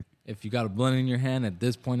If you got a blunt in your hand at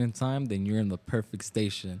this point in time, then you're in the perfect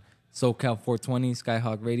station. SoCal 420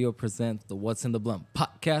 Skyhawk Radio presents the What's in the Blunt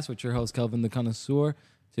Podcast with your host, Kelvindacannassuer.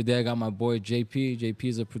 Today I got my boy JP. JP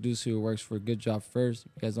is a producer who works for Good Job First.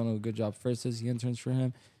 If you guys don't know what Good Job First is, he interns for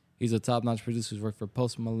him. He's a top-notch producer who's worked for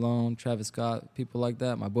Post Malone, Travis Scott, people like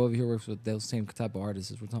that. My boy over here works with those same type of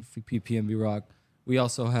artists. We're talking PnB Rock. We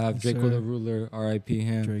also have Draco the Ruler, R.I.P.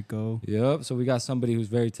 him. Draco. Yep. So we got somebody who's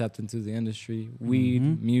very tapped into the industry.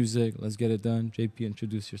 Weed, music. Let's get it done. JP,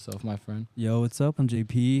 introduce yourself, my friend. Yo, what's up? I'm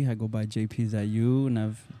JP. I go by JP's at you, and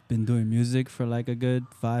I've been doing music for like a good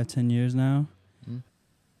 5-10 years now.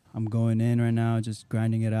 I'm going in right now, just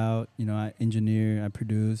grinding it out. You know, I engineer, I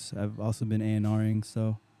produce. I've also been A&Ring,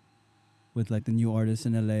 so with like the new artists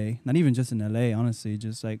in LA. Not even just in LA, honestly,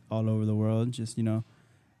 just like all over the world. Just, you know,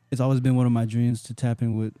 it's always been one of my dreams to tap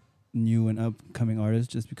in with new and upcoming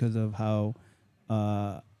artists just because of how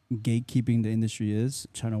gatekeeping the industry is.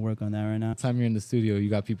 Trying to work on that right now. Time you're in the studio, you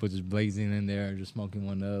got people just blazing in there, just smoking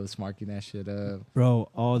one up, smarking that shit up.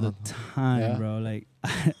 Bro, all the time, bro. Like,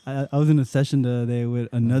 I was in a session the other day with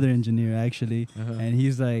another engineer, actually, and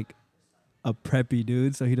he's like a preppy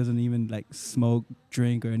dude, so he doesn't even like smoke,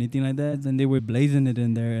 drink, or anything like that. And they were blazing it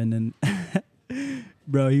in there, and then...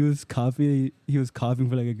 Bro, he was coughing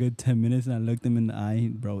for like a good 10 minutes, and I looked him in the eye.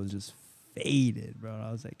 Bro was just faded, bro.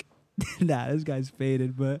 I was like, nah, this guy's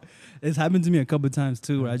faded. But it's happened to me a couple of times,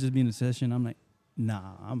 too, where I just be in a session. I'm like,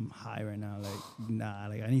 nah, I'm high right now. Like, nah,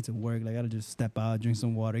 like I need to work. Like, I got to just step out, drink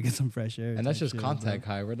some water, get some fresh air. And that's just contact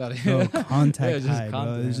high. We're not... Bro, contact high, contact,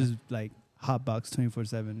 bro. It's just like hot box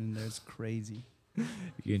 24/7 in there. It's crazy.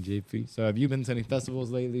 You and JP. So have you been to any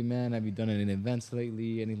festivals lately, man? Have you done any events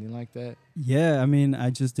lately? Anything like that? Yeah, I mean, I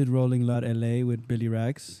just did Rolling Loud LA with Billy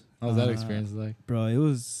Rax. How was that experience like? Bro, it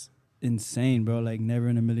was insane, bro. Like, never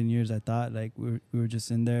in a million years I thought. Like, we were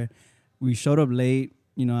just in there. We showed up late.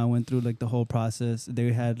 You know, I went through like the whole process.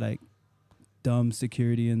 They had like dumb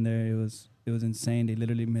security in there. It was insane. They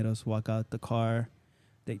literally made us walk out the car.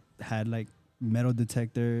 They had like metal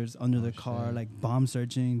detectors under the car, like bomb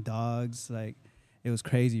searching, dogs, like. It was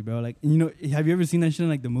crazy, bro. Like, you know, have you ever seen that shit in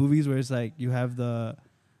like the movies where it's like you have the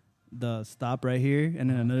stop right here and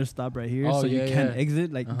then another stop right here, so you can't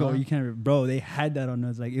exit, like go, you can't. Bro, they had that on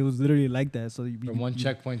us. Like, it was literally like that. So from one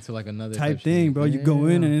checkpoint to like another type thing, bro. You go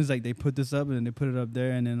in and it's like they put this up and then they put it up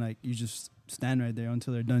there and then like you just stand right there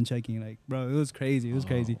until they're done checking. Like, bro, it was crazy. It was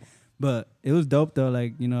crazy, but it was dope though.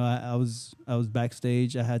 Like, you know, I was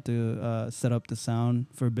backstage. I had to set up the sound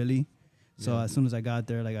for Billy. So as soon as I got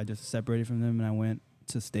there, like I just separated from them and I went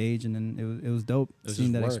to stage, and then it was dope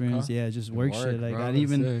seeing that experience. Yeah, just work shit. Like, I didn't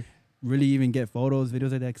even really even get photos,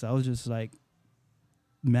 videos like that, because I was just like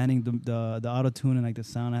manning the auto tune and like the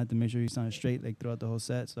sound. I had to make sure you sounded straight like throughout the whole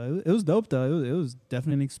set. So it was dope though. It was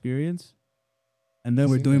definitely an experience. And then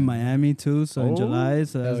we're doing Miami too, so in July,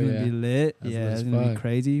 so that's gonna be lit. It's gonna be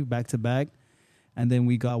crazy, back to back. And then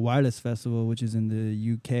we got Wireless Festival, which is in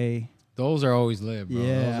the UK. Those are always lit, bro.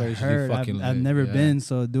 Yeah, those are fucking lit. I've never been,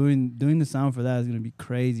 so doing the sound for that is gonna be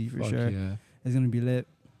crazy for sure. Yeah. It's gonna be lit.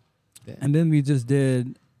 Damn. And then we just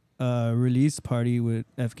did a release party with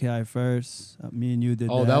FKI first. Me and you did.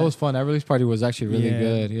 Oh, that was fun. That release party was actually really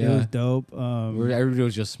good. Yeah, it was dope. Everybody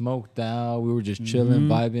was just smoked out. We were just chilling,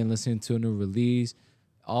 vibing, listening to a new release,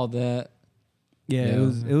 all that. Yeah,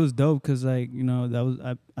 it was dope because, like, you know, that was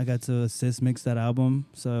I got to assist mix that album,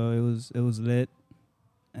 so it was lit.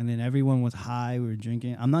 And then everyone was high. We were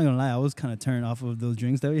drinking. I'm not gonna lie, I was kind of turned off of those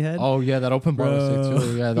drinks that we had. Oh yeah, that open bar was sick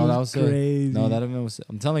too. Yeah, that was crazy. No, that event was.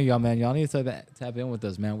 I'm telling y'all, man, y'all need to tap in with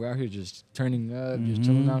us, man. We're out here just turning up, just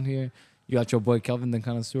chilling out here. You got your boy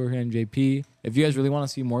Kelvindacannassuer here and JP. If you guys really want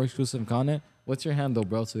to see more exclusive content, what's your handle,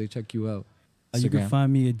 bro? So they check you out. You can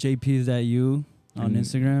find me at JPIsThatYou on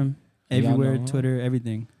Instagram, everywhere, Twitter,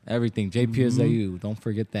 everything. Everything. JPIsThatYou. Don't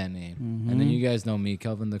forget that name. And then you guys know me,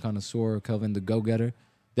 Kelvindacannassuer, Kelvin the Go-Getter.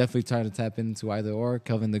 Definitely try to tap into either or.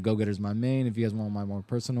 Kelvin the Go-Getter is my main. If you guys want my more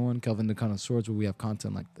personal one, Kelvin the Connoisseur, where we have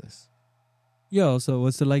content like this. Yo, so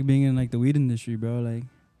what's it like being in like the weed industry, bro? Like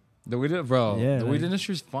the weed, weed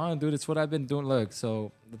industry is fun, dude. It's what I've been doing. Look,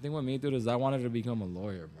 so the thing with me, dude, is I wanted to become a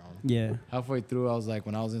lawyer, bro. Yeah. Halfway through, I was like,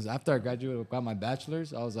 after I graduated, got my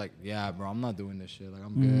bachelor's, I was like, yeah, bro, I'm not doing this shit. Like,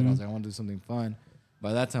 I'm good. I was like, I want to do something fun.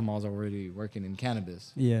 By that time, I was already working in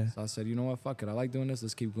cannabis. Yeah. So I said, you know what, fuck it. I like doing this.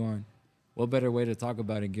 Let's keep going. What better way to talk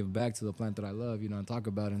about it and give back to the plant that I love, you know, and talk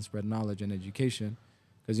about it and spread knowledge and education.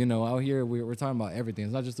 Because, you know, out here, we're talking about everything.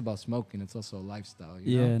 It's not just about smoking. It's also a lifestyle,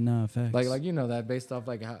 you know? Yeah, no, facts. Like you know that based off,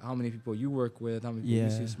 like, how many people you work with, how many people you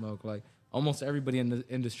see smoke. Like, almost everybody in the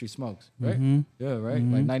industry smokes, right? Mhm. Yeah, right.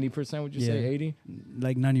 Mhm. Like 90%. Would you say 80?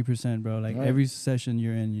 Like 90%, bro. Like Right. every session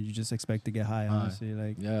you're in, you just expect to get high. Honestly,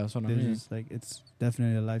 like Yeah, that's what I there's mean. just like it's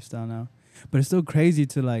definitely a lifestyle now. But it's still crazy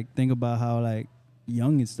to like think about how like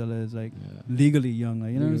young it still is, like legally young.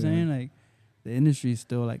 Like you know what I'm Legally saying? young. Like the industry is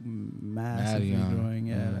still like massively young. growing.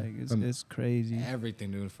 Yeah, Yeah. like From it's crazy.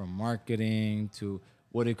 Everything, dude, from marketing to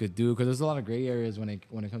what it could do, because there's a lot of gray areas when it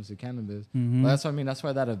comes to cannabis. Mhm. But that's what I mean. That's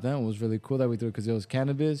why that event was really cool that we threw, because it was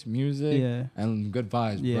cannabis, music, Yeah. and good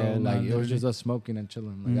vibes, Yeah, bro. no, Like it was just literally. us smoking and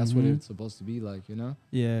chilling. Like that's what Mhm. it's supposed to be like, you know.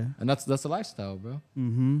 Yeah. And that's a lifestyle, bro.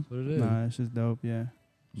 Mm-hmm. That's what it is. Nah, it's just dope. Yeah.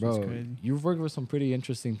 It's just Bro, crazy. you've worked with some pretty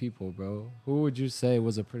interesting people, bro. Who would you say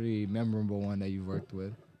was a pretty memorable one that you've worked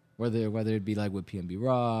with? Whether it be like with PnB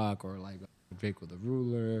Rock or like Drake with the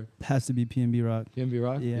Ruler. Has to be PnB Rock. PnB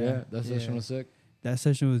Rock? Yeah, That session yeah. was sick. That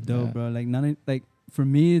session was dope, Yeah. bro. Like like for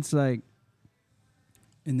me, it's like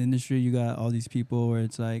in the industry, you got all these people where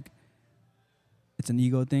it's like it's an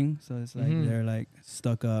ego thing. So it's like Mhm. they're like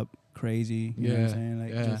stuck up, crazy. You know what I'm Yeah, saying?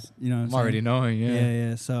 Like yeah. just you know what I'm I'm already saying? knowing, yeah.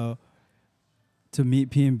 Yeah. So to meet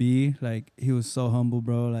PnB, like he was so humble,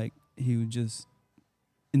 bro. Like he would just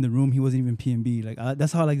in the room, he wasn't even PnB. Like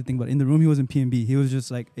that's how I like to think about it. In the room, he wasn't PnB. He was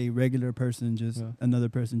just like a regular person, just another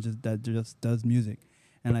person, just that just does music,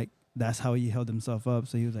 and like that's how he held himself up.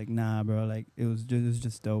 So he was like, "Nah, bro. Like it was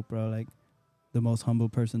just dope, bro. Like the most humble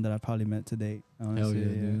person that I probably met to date. Honestly, Hell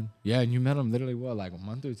yeah, dude. Yeah, and you met him literally what, like a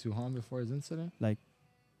month or two, before his incident? Like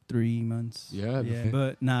 3 months. Yeah, yeah. before-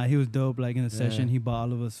 But nah, he was dope. Like in the Yeah. session, he bought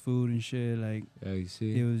all of us food and shit. Like Yeah, you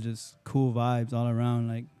see. it was just cool vibes all around.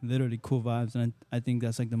 Like literally cool vibes, and I think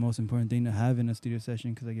that's like the most important thing to have in a studio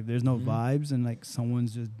session. Because like if there's no Mhm. vibes and like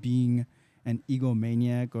someone's just being an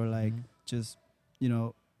egomaniac or like Mhm. just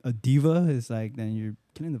a diva, it's like then you're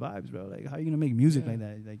killing the vibes, bro. Like how are you gonna make music Yeah. like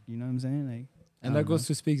that? Like you know what I'm saying? Like And that goes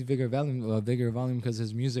to speak bigger volume, because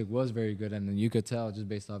his music was very good, and then you could tell just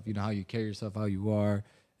based off how you carry yourself, how you are,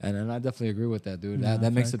 and I definitely agree with that, dude. Nah,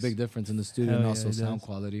 That makes a facts. big difference in the studio Hell and yeah, also it sound does.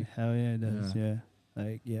 quality. Hell yeah, it does. Yeah. Yeah.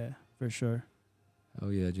 Like yeah, for sure. Oh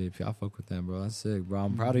yeah, JP, I fuck with that, bro. That's sick, bro.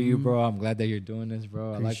 I'm proud of you, bro. I'm glad that you're doing this,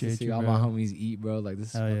 bro. I like to Appreciate see you, all bro. my homies eat, bro. Like this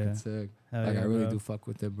is Hell fucking yeah. sick. Hell Like yeah, I really bro. do fuck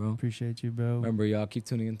with it, bro. Appreciate you, bro. Remember, y'all keep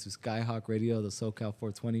tuning into Skyhawk Radio, the SoCal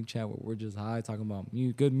 420 chat, where we're just high talking about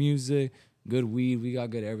good music, good weed. We got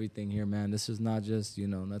good everything here, man. This is not just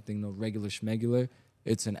nothing, no regular schmegular.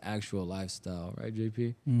 It's an actual lifestyle, right,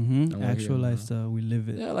 JP? And we're Actual here, man. lifestyle, we live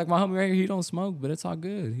it. Yeah, like my homie right here, he don't smoke, but it's all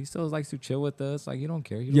good. He still likes to chill with us. Like he don't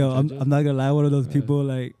care. He Yo, don't I'm judge us. not gonna lie. One of those Yeah. people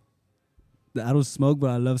like that I don't smoke, but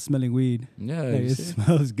I love smelling weed. Yeah, Like, you it see?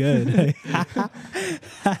 smells good.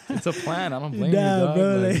 It's a plan. I don't blame Nah, you, dog.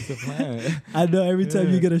 bro, Like, like- it's a plan. I know every time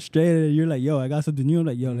Yeah. you get a strain and you're like, yo, I got something new. I'm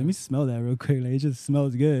like, yo, let me smell that real quick. Like, it just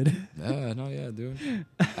smells good. Yeah, no, yeah, dude.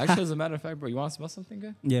 Actually, as a matter of fact, bro, you want to smell something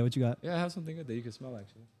good? Yeah, what you got? Yeah, I have something good that you can smell,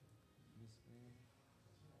 actually.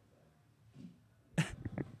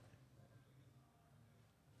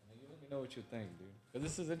 You let me know what you think, dude. 'Cause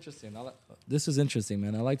this is interesting. This is interesting,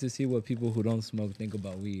 man. I like to see what people who don't smoke think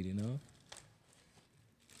about weed, you know?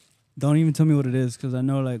 Don't even tell me what it is, because I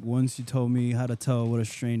know, like, once you told me how to tell what a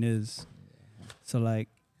strain is. So, like,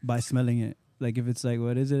 by smelling it. Like, if it's, like,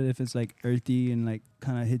 what is it? If it's, like, earthy and, like,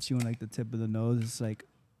 kind of hits you on, like, the tip of the nose, it's, like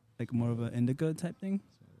more of an indica type thing.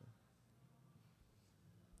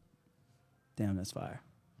 Damn, that's fire.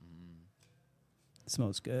 It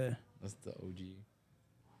smells good. That's the OG.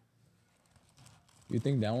 You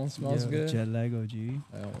think that one smells Yo, good? Jet lag OG.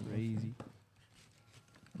 I don't know. Crazy.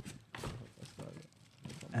 That's not it.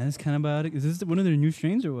 And it's cannabiotic. Is this one of their new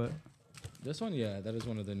strains or what? This one, yeah, that is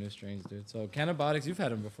one of the new strains, dude. So cannabiotics, you've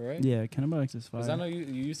had them before, right? Yeah, cannabiotics is Because fire. I know you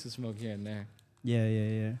used to smoke here and there.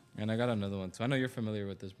 Yeah. And I got another one, too. I know you're familiar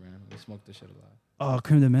with this brand. We smoke this shit a lot. Oh,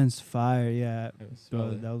 Creme de Ment's fire. Yeah, Yeah, smell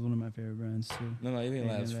bro, it. that was one of my favorite brands too. No, you think Alien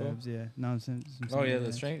Labs full? Labs, yeah. Nonsense. Oh, yeah,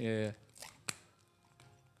 the strain? Yeah.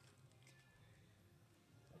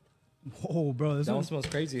 Whoa, bro, this That one one smells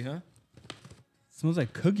crazy, huh? smells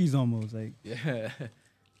like cookies almost. Like Yeah.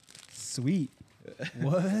 sweet.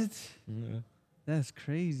 What? Mm-hmm. That's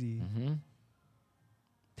crazy. Mm-hmm.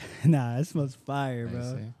 Nah, it smells fire, bro.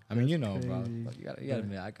 I mean, That's bro. crazy. Like, you gotta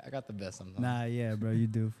admit, I got the best sometimes. Nah, yeah, bro, you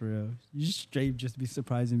do for real. You straight just be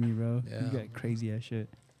surprising me, bro. Yeah. You got crazy ass shit.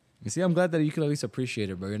 You see, I'm glad that you could at least appreciate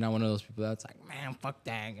it, bro. You're not one of those people that's like, man, fuck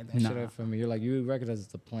that. Get that shit Nah. out from me. You're like, you recognize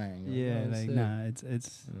it's a plan. You're Yeah, oh, like sick. nah, it's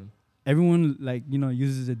Yeah. everyone like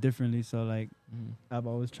uses it differently. So like Mhm. I've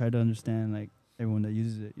always tried to understand like everyone that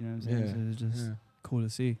uses it. You know what I'm saying? Yeah. So it's just Yeah. cool to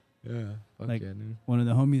see. Yeah. Fuck Like, yeah, dude. one of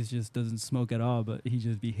the homies just doesn't smoke at all, but he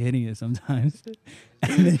just be hitting it sometimes.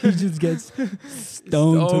 And then he just gets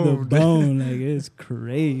stoned to the bone. Like, it's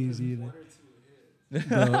crazy. Like,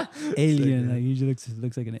 bro, alien. Like, he just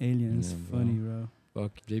looks like an alien. It's funny, bro.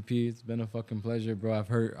 Fuck, JP, it's been a fucking pleasure, bro.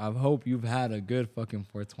 I hope you've had a good fucking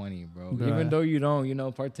 420, bro. Even though you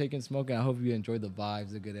don't, partake in smoking, I hope you enjoy the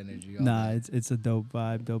vibes, the good energy. It's a dope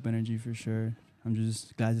vibe, dope energy for sure. I'm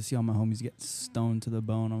just glad to see all my homies get stoned to the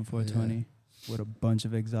bone on 420 with a bunch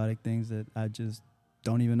of exotic things that I just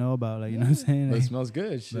don't even know about. Like, you know what I'm saying? But like, it smells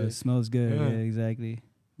good. Shit. It smells good. Yeah, exactly.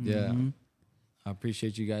 Yeah. I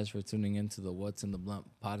appreciate you guys for tuning into the What's in the Blunt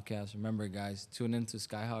podcast. Remember, guys, tune into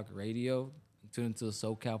Skyhawk Radio, tune into the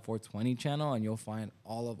SoCal 420 channel, and you'll find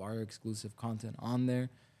all of our exclusive content on there.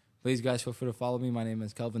 Please, guys, feel free to follow me. My name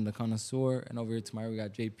is Kelvindacannassuer, and over here to my right, we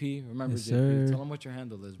got JP. Remember, yes, JP, sir. Tell them what your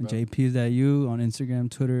handle is, bro. JP is that you on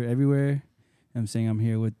Instagram, Twitter, everywhere. I'm saying I'm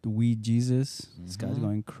here with the Weed Jesus. This guy's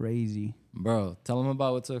going crazy. Bro, tell them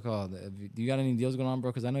about what's it called. Do you got any deals going on,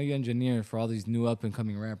 bro? Because I know you engineer for all these new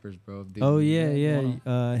up-and-coming rappers, bro.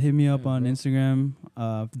 Hit me up on Instagram.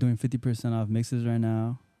 Doing 50% off mixes right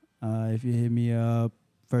now. If you hit me up,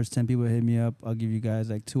 first 10 people hit me up, I'll give you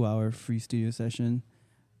guys like 2-hour free studio session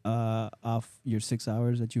off your 6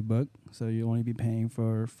 hours that you book. So you'll only be paying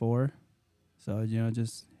for 4. So,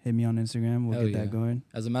 just hit me on Instagram. We'll get that going.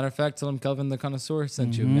 As a matter of fact, tell him Kelvindacannassuer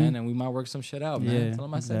sent you, man, and we might work some shit out, man. Yeah, tell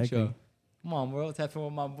him I sent you. Come on, bro. Tap in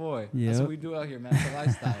with my boy. That's what we do out here, man. It's a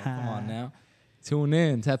lifestyle. Come on now. Tune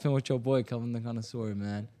in. Tap in with your boy, Kelvindacannassuer,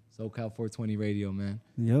 man. SoCal 420 Radio, man.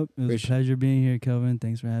 Yep. It was a pleasure being here, Kelvin.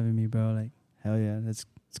 Thanks for having me, bro. Like, hell yeah. Let's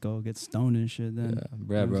go get stoned and shit then.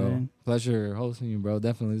 Yeah, bro. Pleasure hosting you, bro.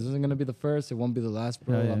 Definitely. This isn't going to be the first. It won't be the last,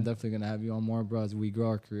 bro. Yeah. I'm definitely going to have you on more, bro, as we grow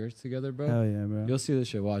our careers together, bro. Hell yeah, bro. You'll see this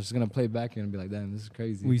shit. Watch. It's going to play back. You're going to be like, damn, this is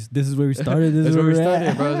crazy. This is where we started. This is where we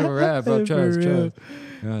started, bro. This is where we're at, bro. Trust. Yeah,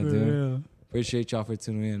 for dude. real. Appreciate y'all for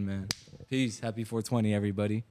tuning in, man. Peace. Happy 420, everybody.